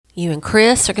You and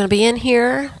Chris are going to be in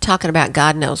here talking about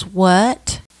God knows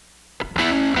what.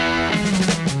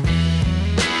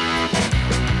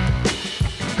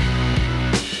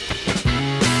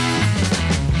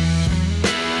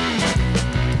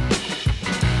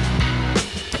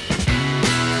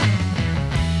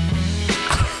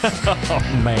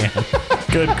 Oh, man.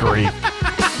 Good grief.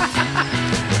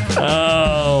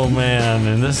 Oh, man.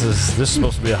 And this is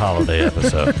supposed to be a holiday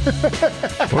episode.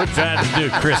 We're trying to do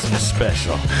a Christmas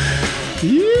special.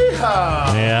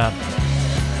 Yeehaw! Yeah.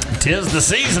 'Tis the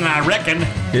season, I reckon.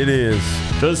 It is.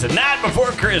 'Twas the night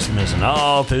before Christmas and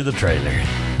all through the trailer.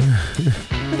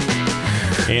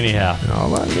 Anyhow.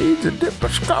 All I need to dip a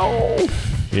skull.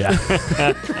 Yeah.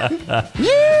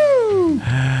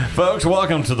 Folks,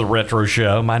 welcome to the Retro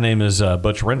Show. My name is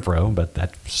Butch Renfro, but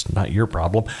that's not your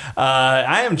problem.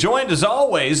 I am joined, as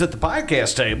always, at the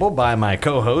podcast table by my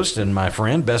co-host and my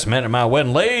friend, best man at my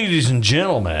wedding, ladies and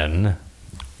gentlemen.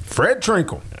 Fred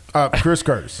Trinkle. Chris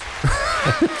Curtis.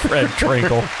 Fred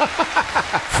Trinkle.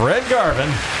 Fred Garvin,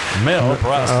 male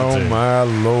prostitute. Oh, my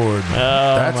Lord. Oh,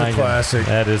 that's my a classic.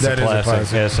 God. That is a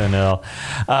classic SNL.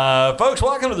 Folks,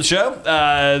 welcome to the show.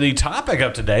 The topic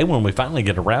of today, when we finally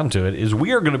get around to it, is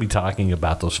we are going to be talking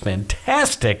about those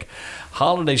fantastic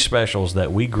holiday specials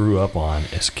that we grew up on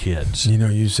as kids. You know,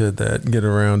 you said that, get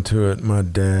around to it. My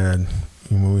dad,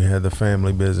 when we had the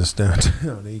family business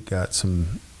downtown, he got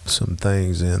some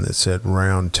things in that said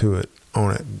round to it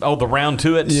on it. Oh, the round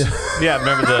to it? Yeah. Yeah, I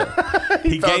remember that.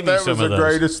 He gave me some of those. That was the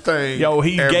greatest thing. Yo,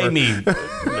 he ever. gave me,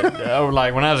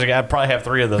 like when I was a guy, I'd probably have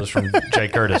 3 of those from Jay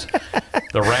Curtis.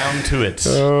 The round to it.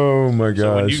 Oh, my gosh.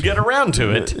 So when you get around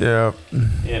to it, yeah,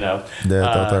 you know. Dad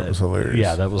thought that was hilarious.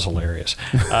 Yeah, that was hilarious.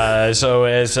 So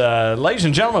as ladies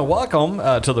and gentlemen, welcome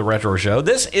to the Retro Show.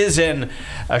 This is a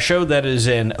show that is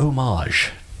an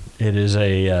homage. It is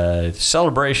a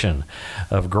celebration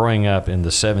of growing up in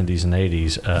the 70s and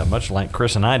 80s, much like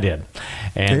Chris and I did.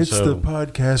 And it's the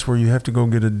podcast where you have to go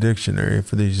get a dictionary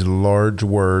for these large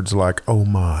words like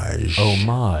homage.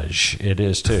 Homage, it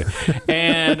is too.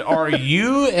 And are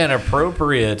you an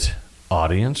appropriate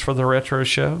audience for the Retro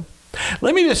Show?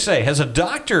 Let me just say, has a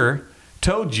doctor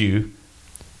told you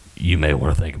may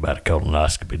want to think about a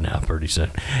colonoscopy now pretty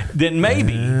soon, then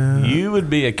maybe you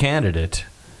would be a candidate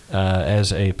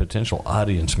as a potential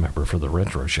audience member for the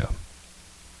Retro Show.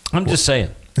 I'm just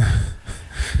saying.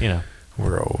 You know.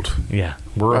 We're old. Yeah.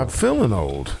 I'm old. Feeling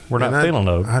old. We're not feeling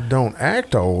old. I don't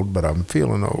act old, but I'm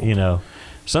feeling old. You know,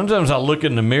 sometimes I look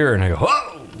in the mirror and I go,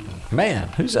 whoa, man,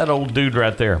 who's that old dude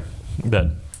right there? But,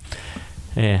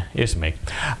 yeah, it's me.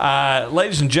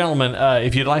 Ladies and gentlemen,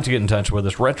 if you'd like to get in touch with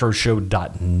us,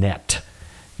 retroshow.net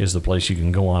is the place you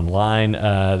can go online.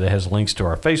 That has links to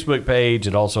our Facebook page.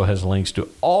 It also has links to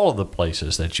all of the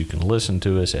places that you can listen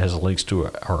to us. It has links to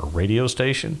our radio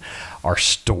station, our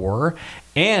store,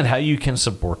 and how you can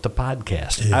support the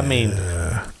podcast. Yeah. I mean,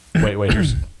 wait,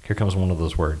 here comes one of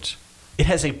those words. It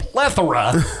has a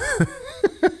plethora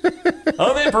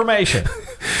of information.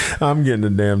 I'm getting a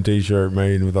damn T-shirt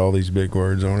made with all these big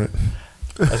words on it.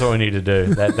 That's what we need to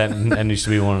do. That needs to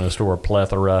be one in the store.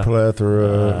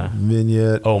 Plethora,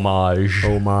 vignette, homage,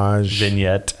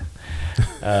 vignette.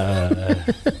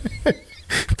 The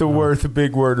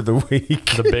big word of the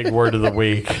week. The big word of the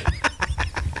week.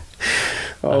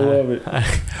 I love it.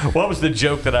 What was the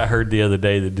joke that I heard the other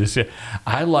day that just said,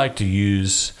 I like to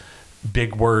use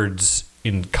big words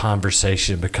in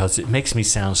conversation because it makes me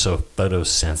sound so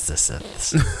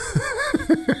photosynthesis.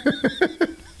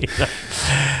 You know?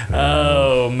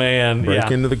 Oh, man.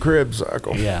 Break into the crib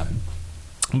cycle. Yeah.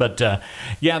 But,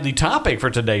 the topic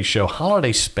for today's show,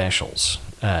 holiday specials,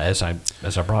 as I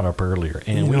brought up earlier.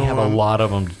 And we have a lot of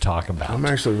them to talk about. I'm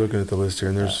actually looking at the list here,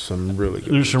 and there's some really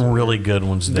good There's some really good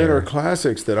ones there. That are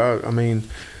classics that I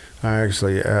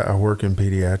work in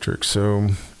pediatrics, so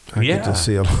I get to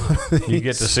see a lot of these. You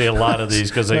get to see a lot of these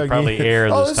because they probably air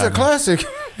this time. Oh, it's a classic.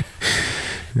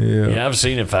 Yeah, I've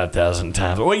seen it 5,000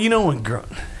 times. Well, you know,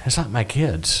 it's not my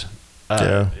kids.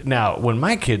 Now, when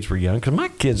my kids were young, because my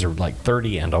kids are like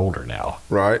 30 and older now.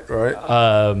 Right.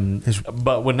 But when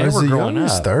they were growing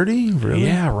up. 30? Really?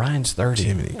 Yeah, Ryan's 30.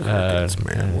 Jiminy crickets,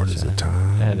 man. What is the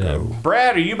time go?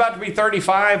 Brad, are you about to be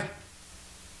 35?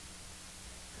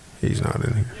 He's not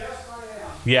in here.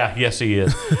 Yes, he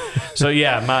is. So,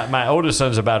 my oldest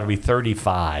son's about to be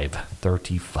 35.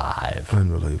 35.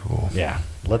 Unbelievable. Yeah,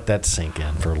 let that sink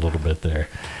in for a little bit there.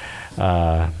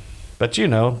 But,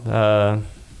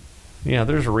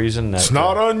 there's a reason that... It's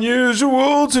not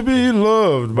unusual to be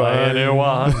loved by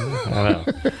anyone. I know.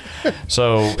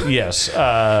 So, yes.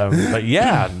 But,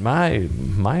 my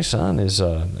son is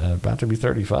about to be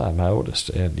 35, my oldest.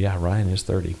 And, Ryan is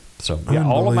 30. So yeah,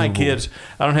 all of my kids.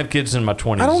 I don't have kids in my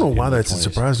 20s. I don't know why that's a 20s.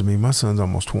 surprise to me. My son's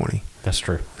almost 20. That's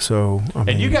true. So I mean,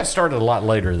 And you got started a lot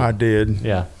later. I did.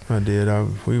 Yeah, I did.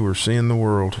 We were seeing the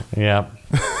world. yeah.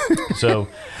 So,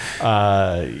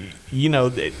 you know,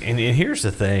 and here's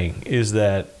the thing: is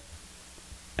that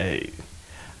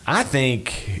I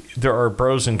think there are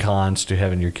pros and cons to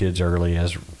having your kids early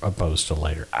as opposed to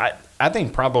later. I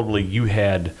think probably you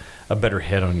had a better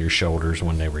head on your shoulders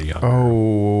when they were younger.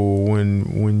 Oh,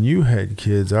 when you had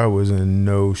kids, I was in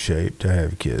no shape to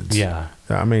have kids. Yeah.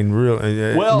 I mean,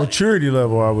 really, maturity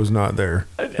level, I was not there.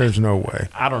 There's no way.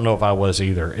 I don't know if I was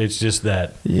either. It's just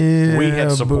that Yeah, we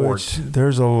had support. but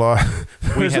there's a lot.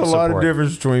 There's a lot of support.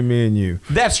 difference between me and you.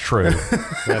 That's true.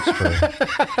 That's true.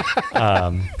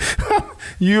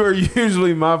 You are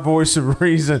usually my voice of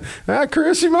reason.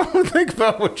 Chris, you might want to think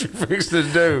about what you're fixing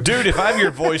to do. Dude, if I'm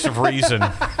your voice of reason,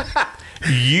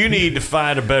 you need to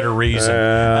find a better reason.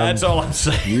 That's all I'm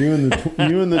saying.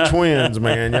 You and the twins,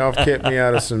 man. Y'all have kept me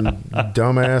out of some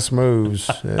dumbass moves.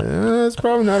 That's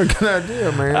probably not a good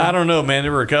idea, man. I don't know, man.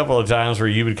 There were a couple of times where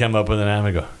you would come up with an idea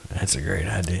and go, that's a great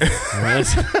idea.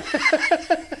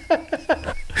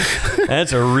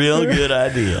 That's a real good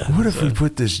idea. What if we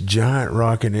put this giant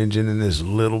rocket engine in this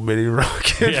little bitty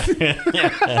rocket?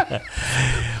 Yeah.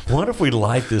 What if we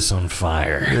light this on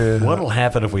fire? Yeah. What'll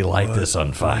happen if we light this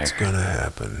on fire? What's going to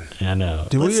happen? I know.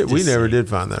 We never did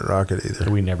find that rocket either.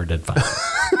 We never did find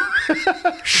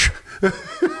it.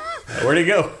 Where'd he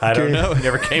go? I don't know. He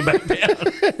never came back down.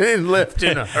 And left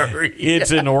in a hurry.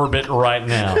 It's in orbit right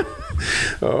now.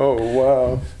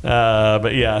 Oh, wow.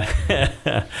 But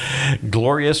yeah,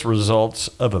 glorious results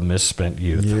of a misspent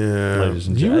youth. Yeah. Ladies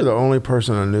and You were gentlemen. the only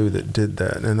person I knew that did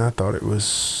that, and I thought it was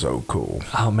so cool.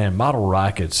 Oh man, model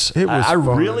rockets. It was I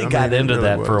fun. really I got mean, it into really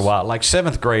that for a was. while. Like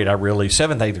 8th grade, I really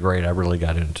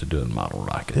got into doing model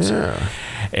rockets. Yeah.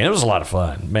 And it was a lot of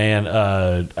fun, man.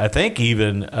 I think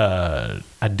even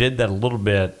I did that a little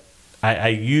bit. I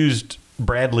used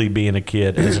Bradley being a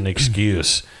kid as an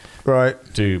excuse Right.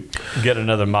 to get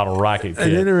another model rocket An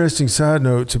kit. interesting side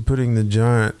note to putting the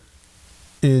giant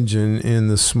engine in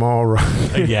the small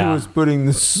rocket Yeah. was putting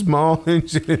the small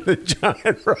engine in the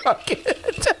giant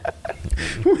rocket.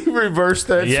 We reversed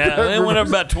that. Yeah, it went up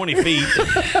about 20 feet.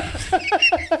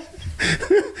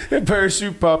 A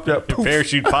parachute popped up. The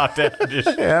parachute popped out.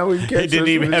 Just, Yeah, we it didn't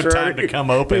even have time to come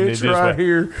open. It's it just right went,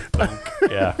 here.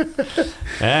 Yeah.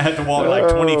 I had to walk like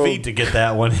 20 Oh. feet to get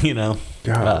that one, you know.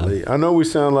 Golly. I know we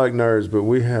sound like nerds, but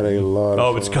we had a lot of fun.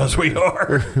 Oh, it's because we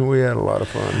are. We had a lot of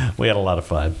fun. We had a lot of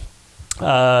fun.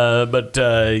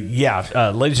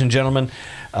 Ladies and gentlemen,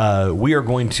 we are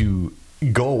going to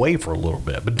go away for a little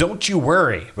bit. But don't you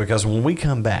worry, because when we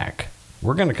come back,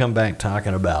 we're going to come back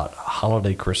talking about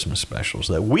holiday Christmas specials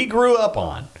that we grew up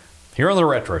on here on The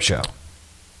Retro Show.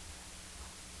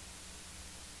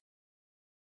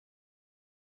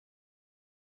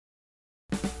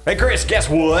 Hey, Chris, guess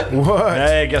what? What?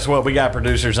 Hey, guess what? We got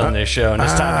producers on this show, and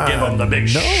it's time to give them the big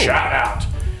shout out.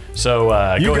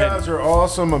 So You go guys ahead. are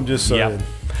awesome. I'm just saying. Yep.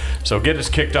 So get us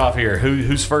kicked off here.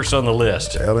 Who's first on the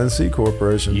list? LNC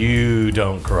Corporation. You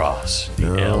don't cross the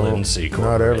No, LNC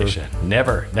not ever. Corporation.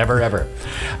 Never, ever.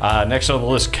 Next on the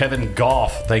list, Kevin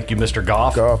Goff. Thank you, Mr.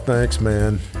 Goff. Golf, thanks,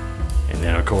 man. And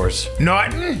then, of course,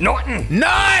 Norton.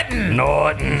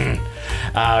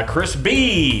 Chris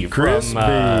B. Chris from B.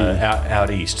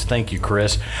 Out east. Thank you,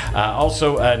 Chris.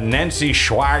 Also, Nancy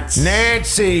Schwartz.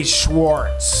 Nancy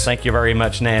Schwartz. Thank you very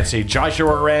much, Nancy.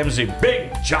 Joshua Ramsey.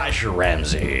 Big Joshua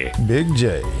Ramsey. Big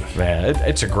J. Man,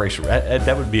 it's a great.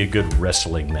 That would be a good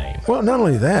wrestling name. Well, not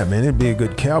only that, man, it'd be a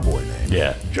good cowboy name.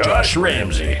 Yeah, Josh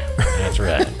Ramsey. That's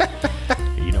right.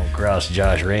 You don't cross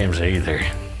Josh Ramsey either.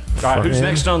 All right, who's Fran-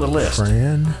 next on the list?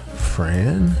 Fran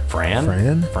Adams.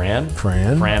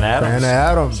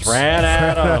 Fran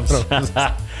Adams.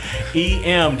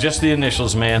 EM, just the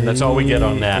initials, man. That's all we get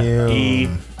on that.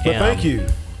 EM. But thank you.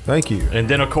 Thank you. And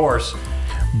then, of course,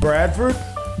 Bradford,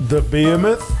 the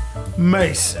Behemoth,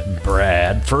 Mason.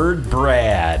 Bradford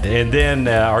Brad. And then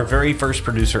our very first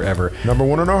producer ever, Number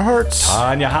one in our hearts.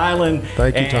 Tanya Highland.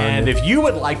 Thank you, Tanya. And if you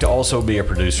would like to also be a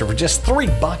producer for just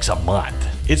 $3 a month,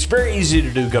 it's very easy to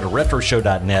do. Go to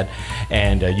retroshow.net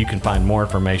and you can find more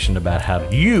information about how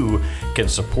you can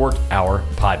support our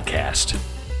podcast.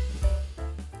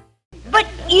 But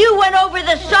you went over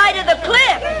the side of the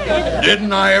cliff.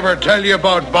 Didn't I ever tell you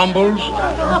about Bumbles?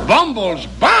 Bumbles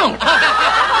bounce!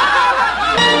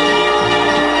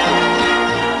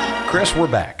 Chris, we're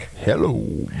back. Hello,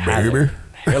 baby.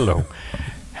 Hello.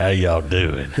 How y'all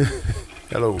doing?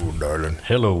 Hello, darling.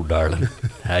 Hello, darling.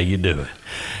 How you doing?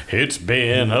 It's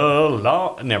been a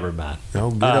long... Never mind.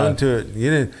 No, get onto it.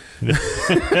 Get in.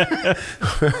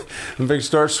 I'm big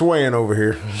start swaying over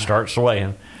here. Start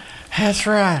swaying. That's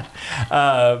right.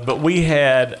 But we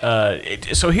had...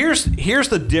 so here's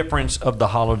the difference of the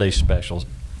holiday specials.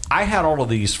 I had all of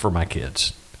these for my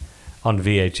kids on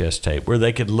VHS tape where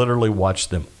they could literally watch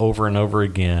them over and over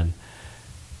again.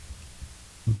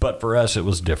 But for us, it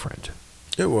was different.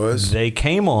 It was. They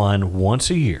came on once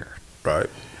a year. Right.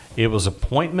 It was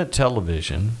appointment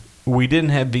television. We didn't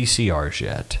have VCRs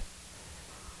yet.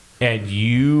 And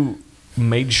you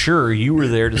made sure you were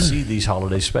there to see these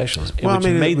holiday specials, which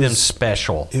made them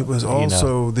special. It was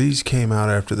also, these came out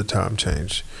after the time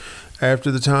change. After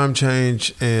the time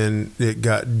change, and it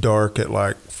got dark at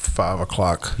like 5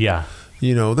 o'clock. Yeah.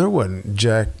 There wasn't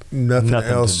nothing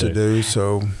else to do.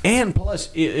 So, and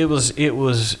plus, it was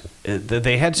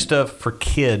they had stuff for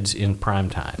kids in prime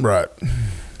time. Right.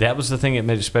 That was the thing that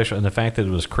made it special, and the fact that it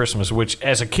was Christmas, which,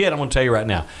 as a kid, I'm going to tell you right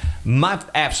now, my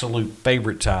absolute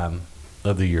favorite time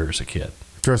of the year as a kid.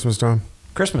 Christmas time?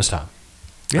 Christmas time.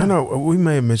 Yeah. I know we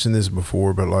may have mentioned this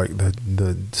before, but like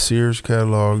the Sears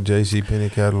catalog,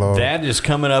 JCPenney catalog. That is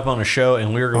coming up on a show,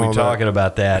 and we're going to be talking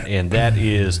about that, and that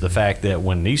is the fact that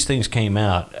when these things came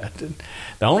out,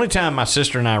 the only time my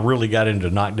sister and I really got into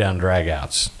knockdown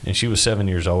dragouts, and she was 7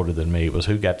 years older than me, was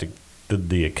who got to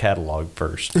the catalog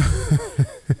first.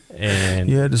 And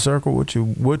you had to circle what you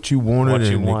wanted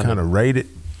and kind of rate it.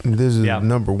 This is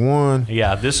number one.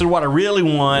 Yeah, this is what I really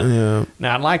want. Yeah.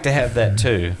 Now I'd like to have that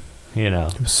too. It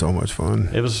was so much fun.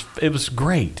 It was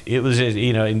great. It was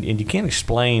and you can't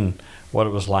explain what it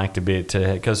was like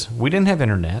because we didn't have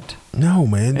internet. No,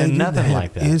 man, and nothing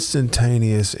like that.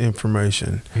 Instantaneous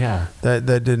information. Yeah, that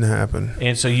didn't happen.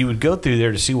 And so you would go through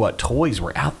there to see what toys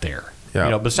were out there.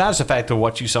 Yeah. Besides the fact of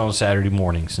what you saw on Saturday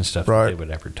mornings and stuff that they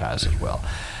would advertise as well.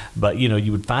 But,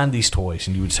 you would find these toys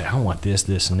and you would say, I want this,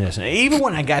 this, and this. And even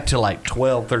when I got to like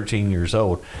 12, 13 years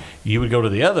old, you would go to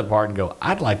the other part and go,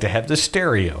 I'd like to have the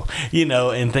stereo,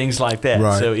 and things like that.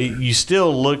 Right. So you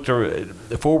still looked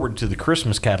forward to the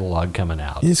Christmas catalog coming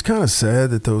out. It's kind of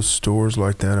sad that those stores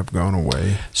like that have gone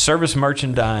away. Service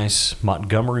Merchandise,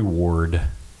 Montgomery Ward.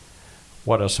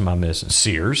 What else am I missing?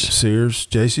 Sears,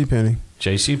 JCPenney.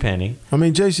 JCPenney. I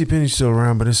mean, JCPenney's still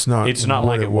around, but it's not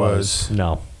like it was.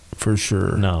 No. For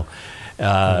sure. No.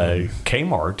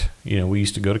 Kmart, we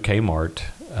used to go to Kmart.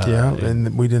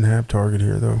 And we didn't have Target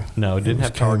here, though. No, it didn't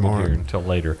have Target here until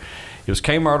later. It was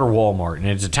Kmart or Walmart. And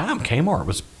at the time, Kmart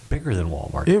was bigger than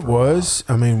Walmart. It was.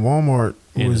 I mean, Walmart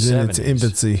was in its 70s.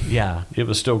 infancy. Yeah, it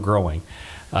was still growing.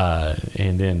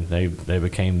 And then they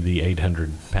became the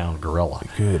 800-pound gorilla.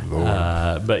 Good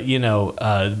Lord.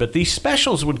 But these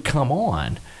specials would come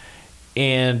on,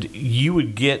 and you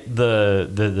would get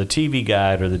the TV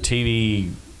guide or the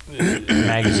TV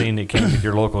magazine that came with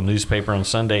your local newspaper on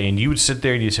Sunday, and you would sit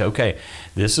there and you'd say, okay,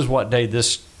 this is what day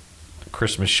this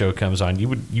Christmas show comes on. You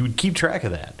would keep track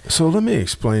of that. So let me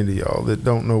explain to y'all that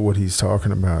don't know what he's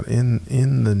talking about.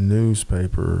 In the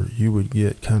newspaper, you would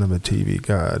get kind of a TV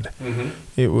guide. Mm-hmm.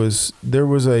 There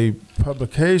was a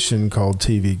publication called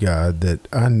TV Guide that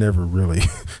I never really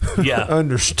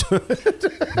understood.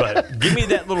 But give me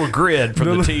that little grid from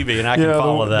the TV and I can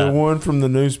follow that. The one from the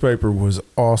newspaper was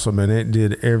awesome, and it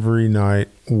did every night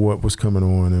what was coming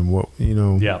on and what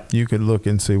you could look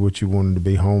and see what you wanted to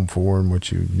be home for and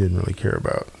what you didn't really care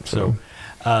about. So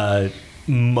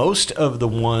most of the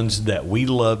ones that we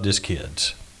loved as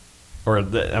kids,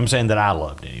 I'm saying that I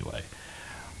loved anyway,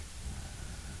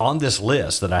 on this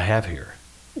list that I have here,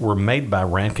 were made by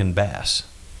Rankin Bass.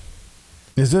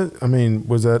 Is it? I mean,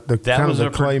 was that the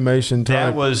claymation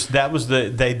type?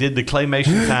 They did the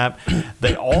claymation type.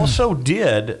 They also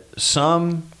did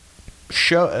some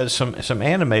some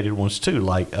animated ones too,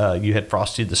 like you had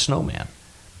Frosty the Snowman.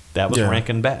 That was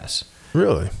Rankin Bass.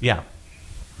 Really? Yeah.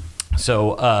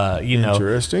 So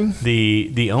interesting.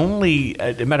 The only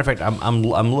matter of fact, I'm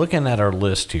looking at our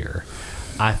list here.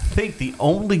 I think the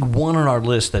only one on our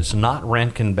list that's not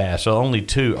Rankin Bass, so only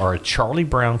two, are a Charlie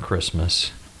Brown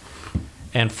Christmas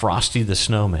and Frosty the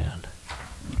Snowman.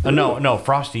 No,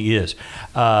 Frosty is.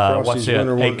 What's it?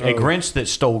 A Grinch that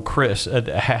stole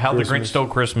How the Grinch Stole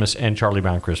Christmas and Charlie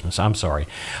Brown Christmas. I'm sorry,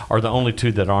 are the only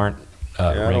two that aren't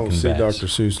Rankin I don't see Bass. Dr.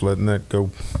 Seuss letting that go.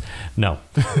 No,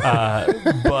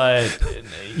 but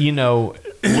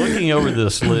looking over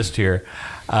this list here.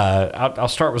 I'll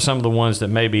start with some of the ones that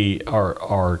maybe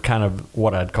are kind of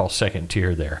what I'd call second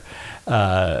tier there.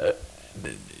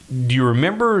 Do you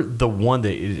remember the one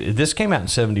this came out in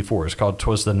 74? It's called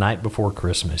 'Twas the Night Before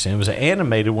Christmas, and it was an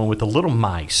animated one with the little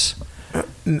mice.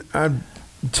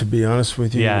 To be honest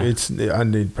with you, Yeah.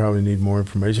 probably need more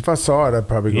information. If I saw it, I'd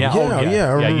probably go, I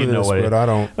remember you know this, what but I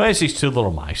don't. Well, it's these two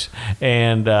little mice,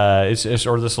 and it's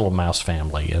or this little mouse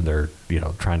family, and they're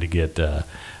trying to get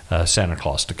Santa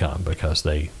Claus to come because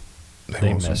they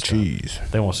want some messed cheese.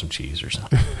 up. They want some cheese or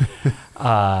something.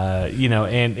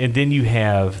 And then you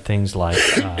have things like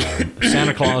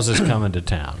Santa Claus is coming to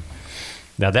town.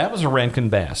 Now that was a Rankin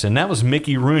Bass, and that was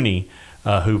Mickey Rooney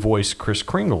who voiced Kris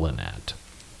Kringle in that.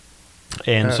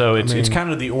 And so it's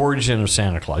kind of the origin of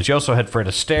Santa Claus. You also had Fred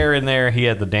Astaire in there. He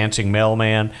had the dancing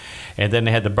mailman. And then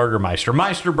they had the Burgermeister.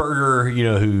 Meisterburger,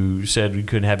 who said we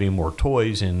couldn't have any more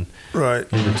toys in the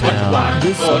town. One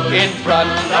foot in front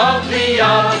of the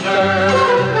other,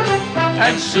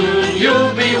 and soon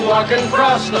you'll be walking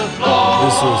across the floor.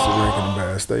 This was the Rankin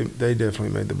Bass. They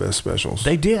definitely made the best specials.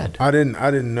 They did. I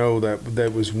didn't know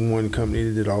that was one company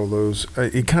that did all of those.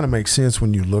 It kind of makes sense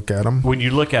when you look at them. When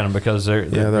you look at them, because they're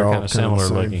all kind of similar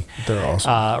looking. They're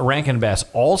awesome. Rankin Bass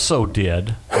also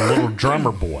did a Little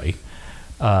Drummer Boy,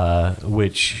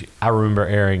 which I remember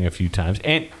airing a few times.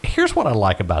 And here's what I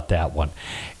like about that one,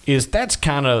 is that's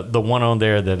kind of the one on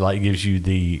there that like gives you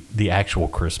the actual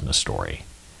Christmas story,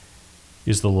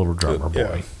 is the Little Drummer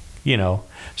Boy.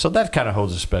 So that kind of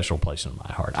holds a special place in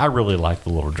my heart. I really like the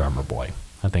Little Drummer Boy.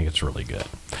 I think it's really good.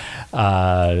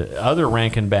 Other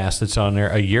Rankin Bass that's on there,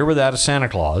 A Year Without a Santa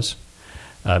Claus.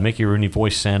 Mickey Rooney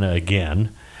voiced Santa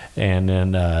again. And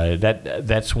then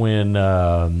that's when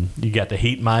you got the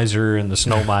Heat Miser and the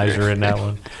Snow Miser in that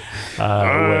one.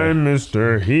 I'm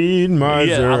Mr. Heat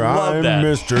Miser. Yeah, I love I'm that.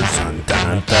 Mr. Sun.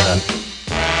 Dun, dun.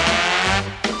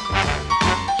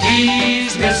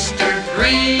 He's Mr.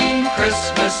 Green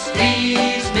Christmas,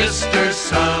 he's Mr.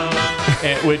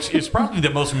 Sun. Which is probably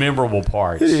the most memorable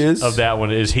part of that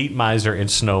one is Heat Miser and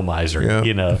Snow Miser,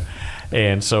 Yeah.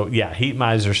 And so, Heat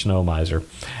Miser, Snow Miser.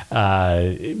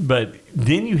 But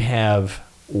then you have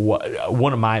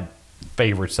one of my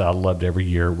favorites that I loved every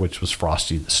year, which was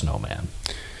Frosty the Snowman.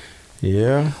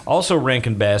 Yeah. Also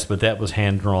Rankin Bass, but that was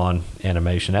hand-drawn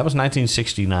animation. That was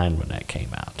 1969 when that came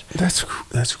out.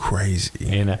 That's crazy.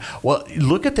 And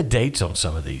look at the dates on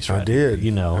some of these. Right? I did.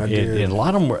 I did. And a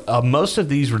lot of them were. Most of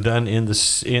these were done in the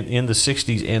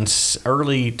 60s and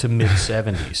early to mid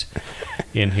 70s.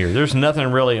 In here, there's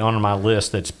nothing really on my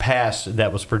list that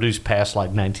was produced past like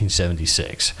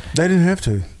 1976. They didn't have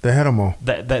to. They had them all.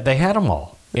 They had them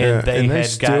all, and they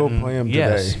still play them today.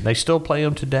 Yes, they still play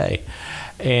them today.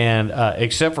 And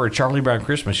except for a Charlie Brown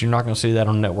Christmas, you're not going to see that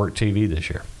on network TV this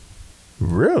year.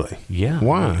 Really? Yeah.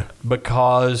 Why?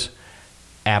 Because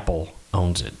Apple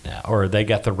owns it now, or they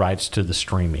got the rights to the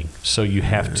streaming. So you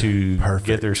have to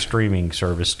get their streaming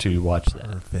service to watch that.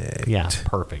 Perfect. Yeah,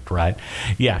 perfect, right?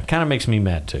 Yeah, kind of makes me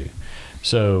mad too.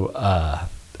 So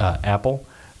Apple,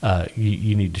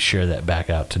 you need to share that back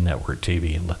out to network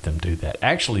TV and let them do that.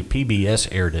 Actually, PBS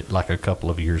aired it like a couple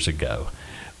of years ago.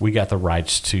 We got the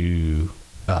rights to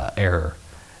air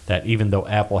that, even though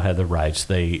Apple had the rights,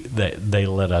 they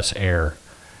let us air.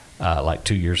 Like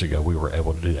 2 years ago, we were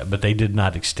able to do that, but they did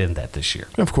not extend that this year.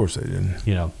 Of course they didn't.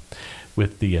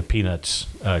 With the Peanuts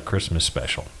Christmas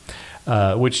special,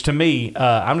 which to me,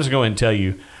 I'm just going to tell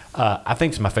you, I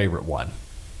think it's my favorite one.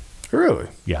 Really?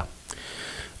 Yeah.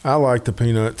 I like the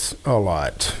Peanuts a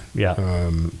lot.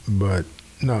 Yeah. But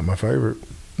not my favorite.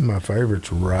 My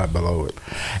favorite's right below it.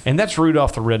 And that's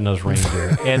Rudolph the Red-Nosed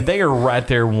Reindeer. And they are right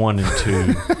there 1 and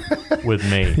 2 with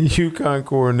me. Yukon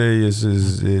Cornelius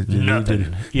is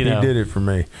nothing. He did it for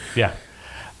me. Yeah.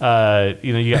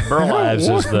 You got Burl Ives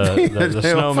as the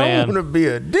snowman. I want to be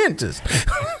a dentist.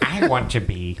 I want to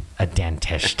be a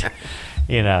dentist.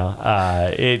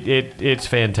 It's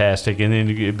fantastic. And then,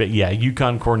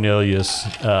 Yukon Cornelius,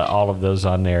 all of those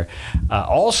on there.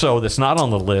 Also, that's not on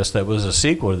the list, that was a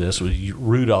sequel to this, was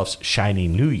Rudolph's Shiny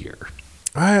New Year.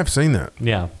 I have seen that.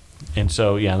 Yeah. And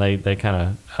so, they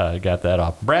kind of got that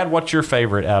off. Brad, what's your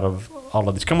favorite out of all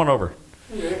of these? Come on over.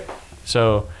 Yeah.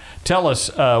 So, tell us,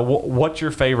 what's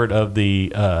your favorite of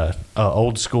the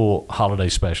old school holiday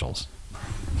specials?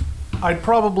 I'd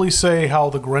probably say How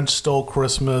the Grinch Stole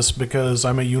Christmas, because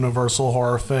I'm a Universal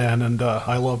horror fan and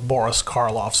I love Boris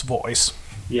Karloff's voice.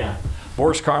 Yeah.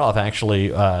 Boris Karloff, actually,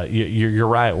 you're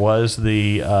right, was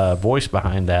the voice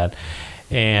behind that.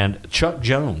 And Chuck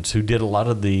Jones, who did a lot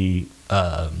of the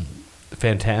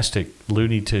fantastic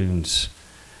Looney Tunes,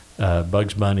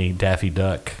 Bugs Bunny, Daffy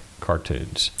Duck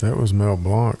cartoons. That was Mel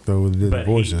Blanc, though, who did the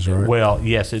voices, right? Well,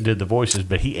 yes, it did the voices,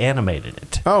 but he animated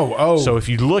it. Oh. So if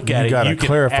you look at it, you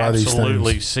can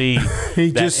absolutely see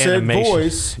he that just animation. Said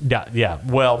voice. Yeah.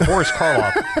 Well, Boris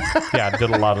Karloff,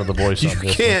 did a lot of the voice on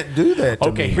this. You can't do that to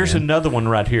Okay, me, here's man. another one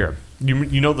right here.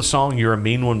 You know the song "You're a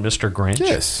Mean One, Mr. Grinch"?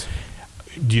 Yes.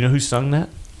 Do you know who sung that?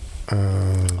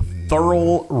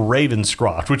 Thurl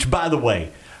Ravenscroft, which, by the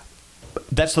way,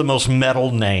 that's the most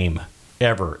metal name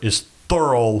ever, is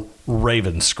Thurl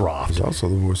Ravenscroft. He's also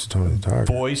the voice of Tony the Tiger.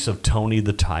 Voice of Tony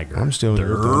the Tiger. I'm still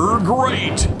They're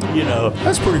great, you know.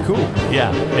 That's pretty cool.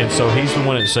 Yeah, and so he's the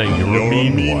one that's saying, "You're a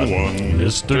mean one,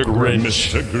 Mr. Grinch."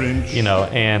 Mr. Grinch. You know,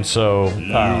 and so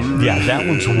yeah, that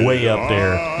one's way up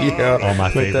there. Yeah, on my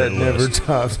but favorite that never list.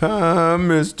 tops. I'm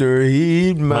Mr.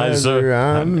 Heat Miser.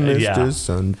 I'm Mr. Yeah.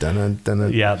 Sun.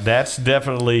 Dun-dun-dun-dun. Yeah, that's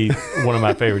definitely one of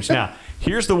my favorites. Now,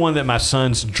 here's the one that my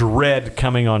sons dread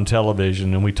coming on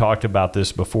television, and we talked about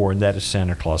this before, and that is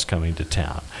Santa Claus Coming to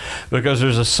Town. Because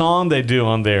there's a song they do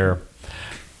on there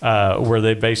where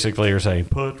they basically are saying,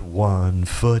 "Put one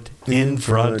foot in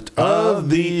front of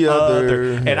the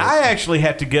other." And I actually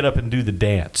had to get up and do the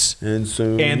dance. And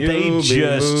soon And they you'll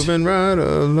just- be moving right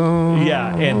along.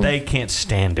 Yeah, and they can't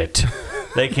stand it.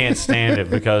 They can't stand it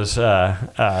because they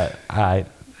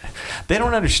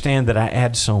don't understand that I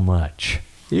add so much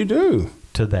You do.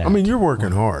 to that. I mean, you're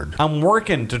working hard. I'm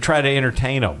working to try to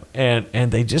entertain them,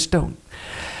 and they just don't.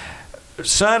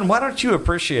 Son, why don't you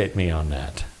appreciate me on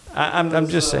that? I'm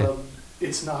just saying.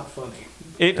 It's not funny.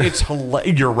 It's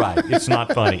You're right. It's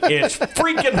not funny. It's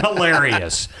freaking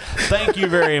hilarious. Thank you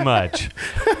very much.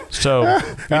 So Out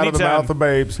of the anytime- mouth of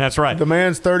babes. That's right. The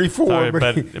man's 34, Sorry,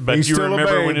 but he's you still a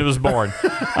remember babe. when he was born.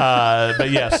 But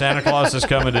yeah, Santa Claus is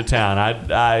coming to town.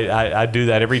 I do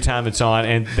that every time it's on,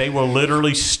 and they will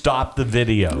literally stop the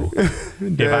video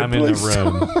if I'm in the please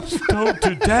room.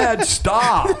 Don't, Dad,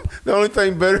 stop. The only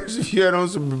thing better is if you had on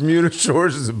some Bermuda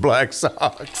shorts and some black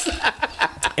socks.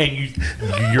 And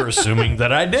you're assuming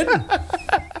that I didn't.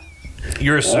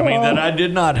 You're assuming that I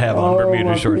did not have on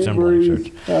Bermuda shorts and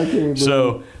black shirts.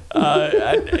 So,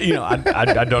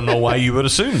 I don't know why you would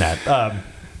assume that.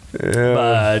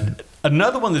 But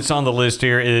another one that's on the list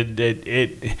here,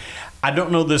 I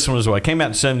don't know this one as well. It came out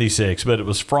in 76, but it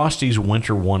was Frosty's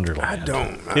Winter Wonderland.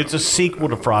 It's a sequel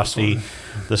to Frosty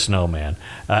the Snowman.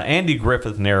 Andy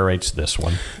Griffith narrates this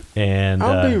one. And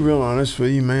I'll be real honest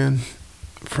with you, man.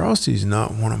 Frosty's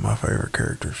not one of my favorite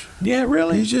characters. yeah,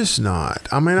 really? He's just not.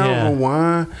 I mean, I Yeah. don't know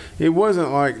why. It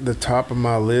wasn't like the top of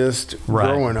my list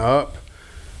growing up.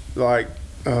 Like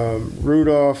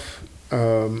Rudolph,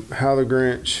 How the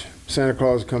Grinch, Santa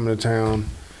Claus Coming to Town,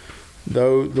 the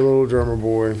Little Drummer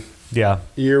Boy, Yeah.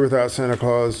 Year Without Santa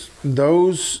Claus.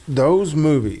 Those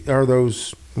movies, or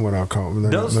those, what I'll call them,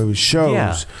 they're not Those- movies, shows.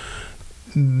 yeah.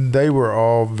 They were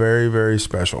all very, very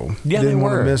special. Yeah, didn't they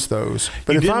want were. to miss those.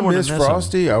 But You if didn't I wanna missed miss 'em.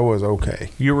 Frosty, I was okay.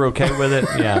 You were okay with it?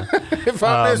 Yeah. If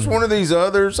I missed one of these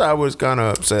others, I was kind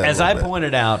of upset. As I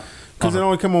pointed out, because it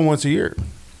only come on once a year.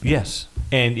 yes,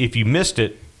 and if you missed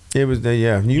it, It was you you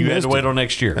had missed to wait it. till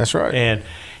next year. That's right. And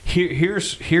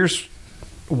here's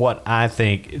what I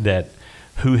think that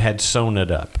who had sewn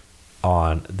it up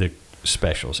on the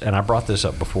specials, and I brought this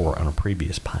up before on a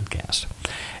previous podcast,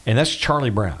 and that's Charlie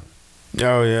Brown.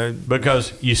 Oh yeah,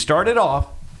 Because you started off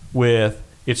with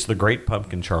It's the Great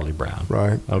Pumpkin, Charlie Brown.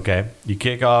 right. Okay, you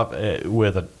kick off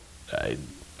with a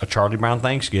Charlie Brown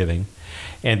Thanksgiving,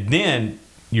 and then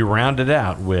you round it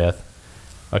out with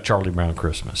a Charlie Brown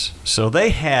Christmas. So they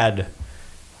had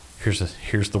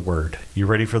here's the word. You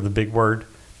ready for the big word?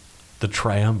 The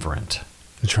triumvirate.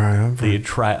 The triumvirate. The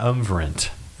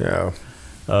triumvirate Yeah,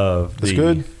 of that's the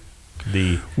good.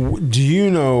 the Do you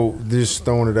know? Just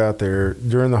throwing it out there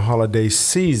during the holiday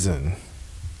season.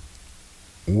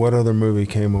 What other movie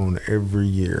came on every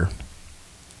year?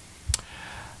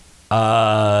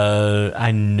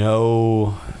 I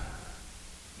know.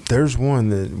 There's one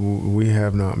that we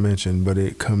have not mentioned, but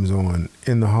it comes on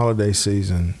in the holiday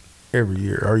season every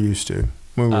year, or used to,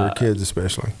 when we were kids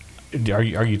especially. Are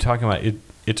you talking about it?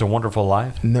 It's a Wonderful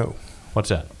Life? No, What's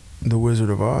that? The Wizard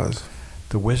of Oz.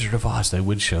 The Wizard of Oz. They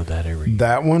would show that every year.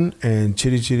 That one and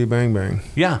Chitty Chitty Bang Bang.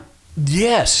 Yeah.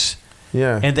 Yes.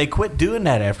 Yeah. And they quit doing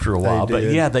that after a while. But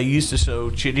did. yeah, they used to show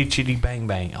Chitty Chitty Bang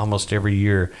Bang almost every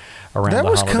year around that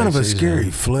the was holiday kind of a season.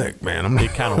 scary flick, man. I'm not,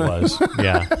 It kind of was.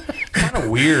 Yeah. Kind of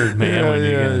weird, man. when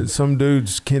you get it. Some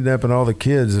dude's kidnapping all the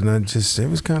kids, and it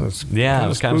was kind of Yeah, it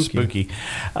was kind of spooky.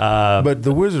 But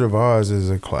The Wizard of Oz is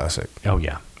a classic, Oh,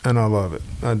 yeah. and I love it.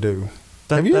 I do.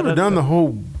 Have you ever done the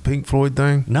whole Pink Floyd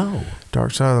thing? No.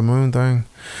 Dark Side of the Moon thing?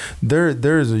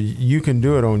 There's you can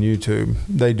do it on YouTube.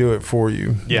 They do it for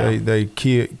you. Yeah. They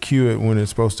cue it when it's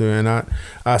supposed to. And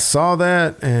I saw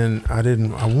that, and I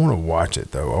want to watch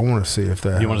it though. I want to see if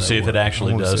that. You want to see if it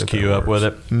actually does queue up with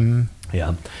it? Mm-hmm.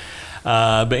 Yeah.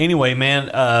 But anyway,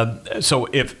 man, so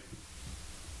if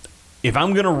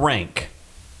I'm going to rank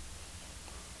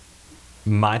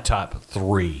my top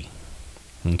three,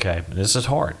 okay, this is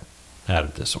hard. out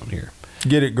of this one here.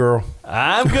 Get it, girl.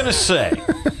 I'm going to say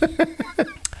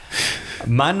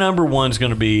my number one is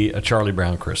going to be A Charlie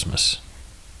Brown Christmas.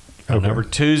 My number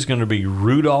two is going to be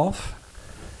Rudolph,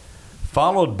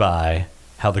 followed by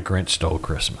How the Grinch Stole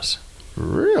Christmas.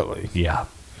 Really? Yeah.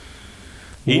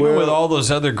 Even with all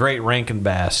those other great Rankin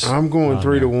Bass. I'm going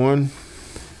 3-1.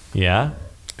 Yeah.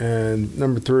 And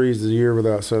number 3 is The Year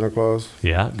Without Santa Claus.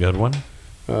 Yeah, good one.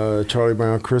 Charlie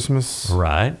Brown Christmas.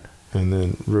 Right. And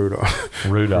then Rudolph.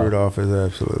 Rudolph is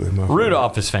absolutely my favorite.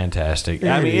 Rudolph is fantastic.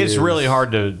 I mean, it's really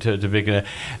hard to pick it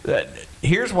up.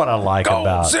 Here's what I like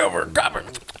about silver, copper.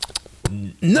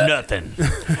 nothing.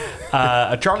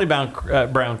 A Charlie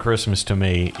Brown Christmas to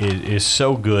me is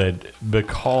so good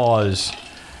because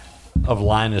of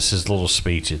Linus's little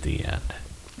speech at the end.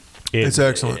 It's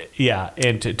excellent.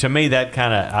 And to me, that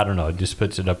kind of, I don't know, it just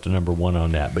puts it up to number one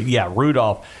on that. But yeah,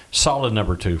 Rudolph, solid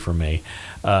number 2 for me.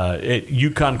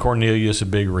 Yukon Cornelius, a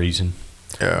big reason.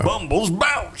 Yeah. Bumbles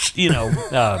bounce,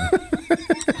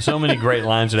 so many great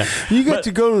lines in that. You got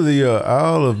to go to the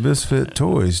Isle of Misfit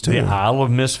Toys, too. The Isle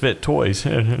of Misfit Toys.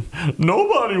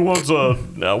 Nobody wants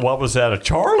what was that, a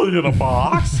Charlie in a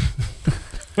box?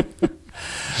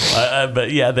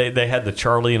 But yeah, they had the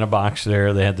Charlie in a box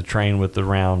there. They had the train with the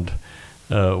round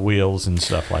wheels and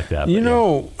stuff like that.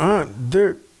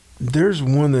 There's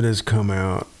one that has come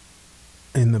out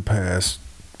in the past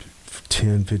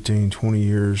 10, 15, 20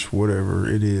 years, whatever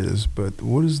it is. But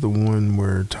what is the one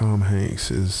where Tom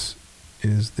Hanks is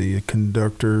the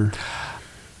conductor?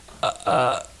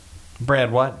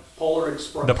 Brad, what? Polar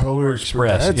Express. The Polar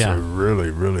Express. That's a really,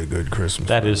 really good Christmas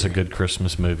movie. That is a good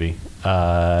Christmas movie.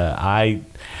 I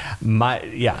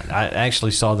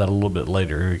actually saw that a little bit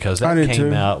later because that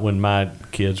came out when my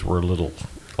kids were a little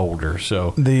older.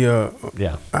 So I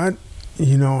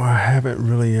haven't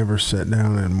really ever sat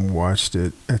down and watched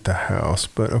it at the house,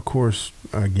 but of course,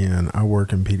 again, I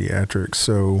work in pediatrics,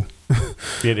 so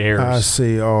it airs. I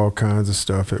see all kinds of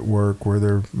stuff at work where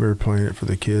they're playing it for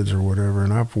the kids or whatever,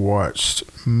 and I've watched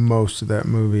most of that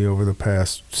movie over the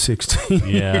past 16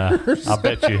 years. I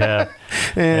bet you have.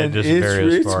 And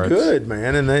it's good,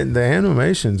 man, and the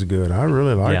animation's good. I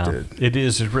really liked it. It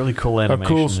is. It's really cool animation. A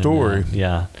cool story.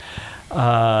 Yeah.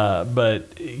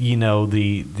 But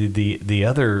the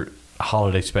other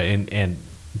holiday special, and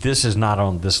this is not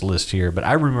on this list here, but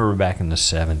I remember back in the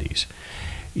 70s,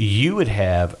 you would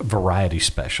have variety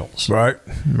specials. Right.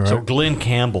 So Glenn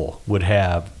Campbell would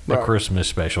have a Christmas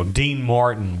special. Dean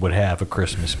Martin would have a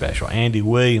Christmas special. Andy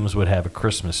Williams would have a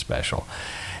Christmas special.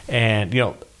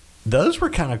 And, those were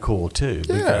kind of cool, too,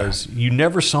 because you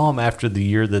never saw them after the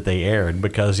year that they aired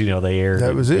because, they aired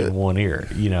in one year.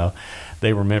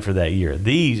 They were meant for that year.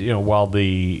 These, while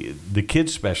the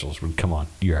kids' specials would come on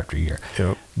year after year.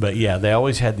 Yep. But, yeah, they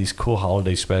always had these cool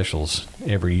holiday specials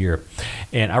every year.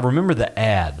 And I remember the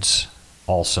ads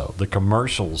also, the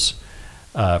commercials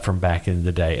from back in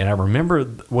the day. And I remember,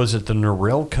 was it the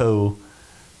Norelco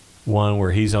one where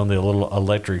he's on the little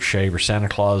electric shaver? Santa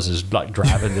Claus is like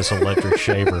driving this electric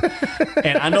shaver.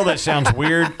 And I know that sounds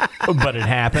weird, but it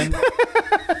happened.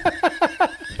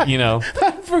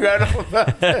 I forgot all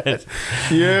about that.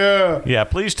 Yeah.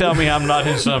 Please tell me I'm not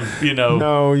in some,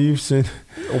 No, you've seen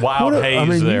wild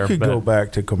haze there. You could go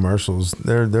back to commercials.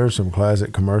 There's some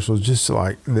classic commercials, just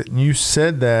like that. You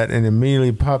said that and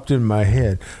immediately popped in my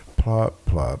head. Plop,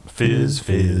 plop, fizz,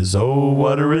 fizz. Oh,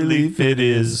 what a relief it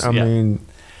is. I mean,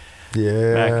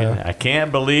 yeah. I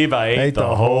can't believe I ate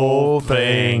the whole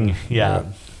thing. Yeah.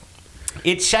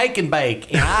 It's shake and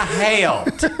bake, and I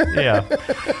helped.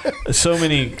 So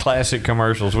many classic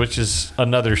commercials, which is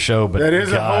another show. But that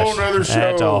is a whole nother show.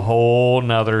 That's a whole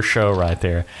nother show right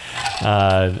there.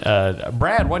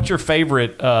 Brad, what's your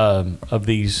favorite of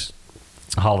these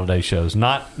holiday shows?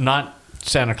 Not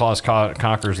Santa Claus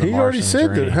Conquers the Martians. He already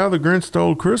said that. How the Grinch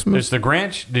Stole Christmas. It's the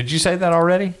Grinch. Did you say that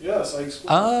already? Yes, I explained.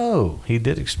 Oh, he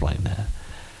did explain that.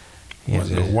 What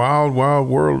the wild, wild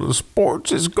world of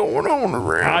sports is going on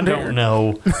around here? I don't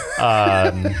know.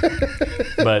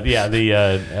 But yeah,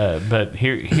 but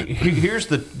here's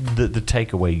the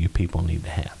takeaway you people need to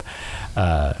have.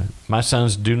 My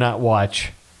sons do not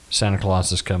watch Santa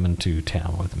Claus is Coming to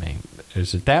Town with me.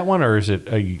 Is it that one or is it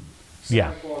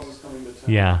Santa Claus is Coming to Town.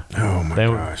 Yeah. Oh my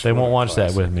gosh. They won't watch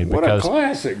that with me because what a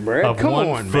classic, Brad. of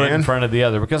one foot in front of the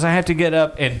other. Because I have to get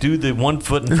up and do the 1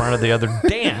 foot in front of the other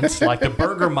dance like the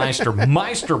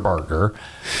Meisterburger,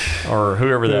 or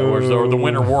whoever that was, or the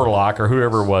Winter Warlock, or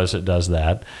whoever it was that does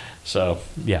that. So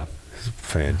yeah,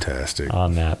 fantastic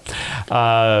on that.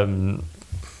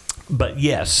 But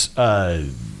yes,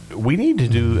 we need to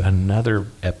do another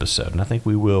episode, and I think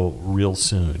we will real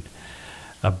soon,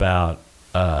 about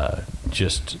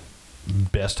just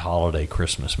best holiday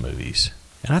Christmas movies.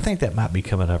 And I think that might be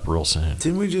coming up real soon.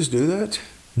 Didn't we just do that?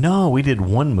 No, we did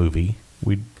one movie.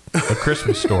 A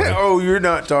Christmas Story. Oh, you're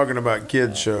not talking about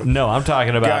kids show. No, I'm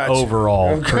talking about Gotcha.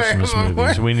 overall Okay. Christmas movies.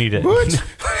 What? We need it. What?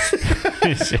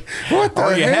 What the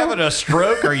Are you hell? having a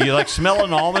stroke? Are you like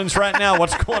smelling almonds right now?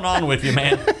 What's going on with you,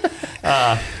 man?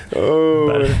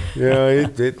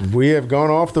 We have gone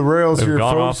off the rails We've here,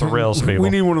 gone folks. off the rails, people. We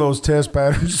need one of those test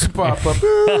patterns to pop up.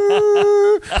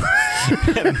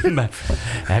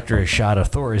 After a shot of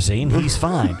Thorazine, he's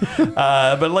fine.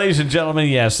 But ladies and gentlemen,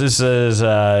 yes, this is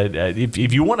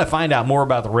if you want to find out more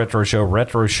about the Retro Show,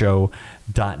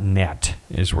 retroshow.net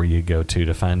is where you go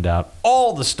to find out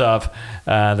all the stuff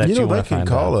that you want to find out. They can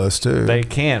call us too. They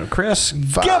can. Chris,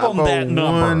 give them that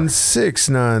number.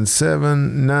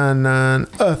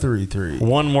 501-697-9933.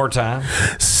 One more time.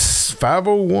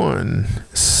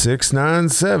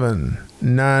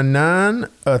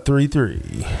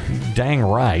 501-697-9933. Dang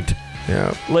right.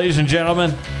 Yeah. Ladies and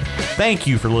gentlemen, thank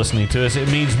you for listening to us. It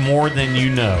means more than you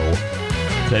know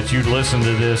that you listen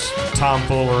to this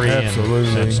tomfoolery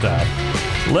Absolutely. and stuff.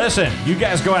 Listen, you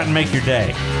guys go out and make your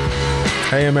day.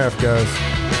 AMF, guys.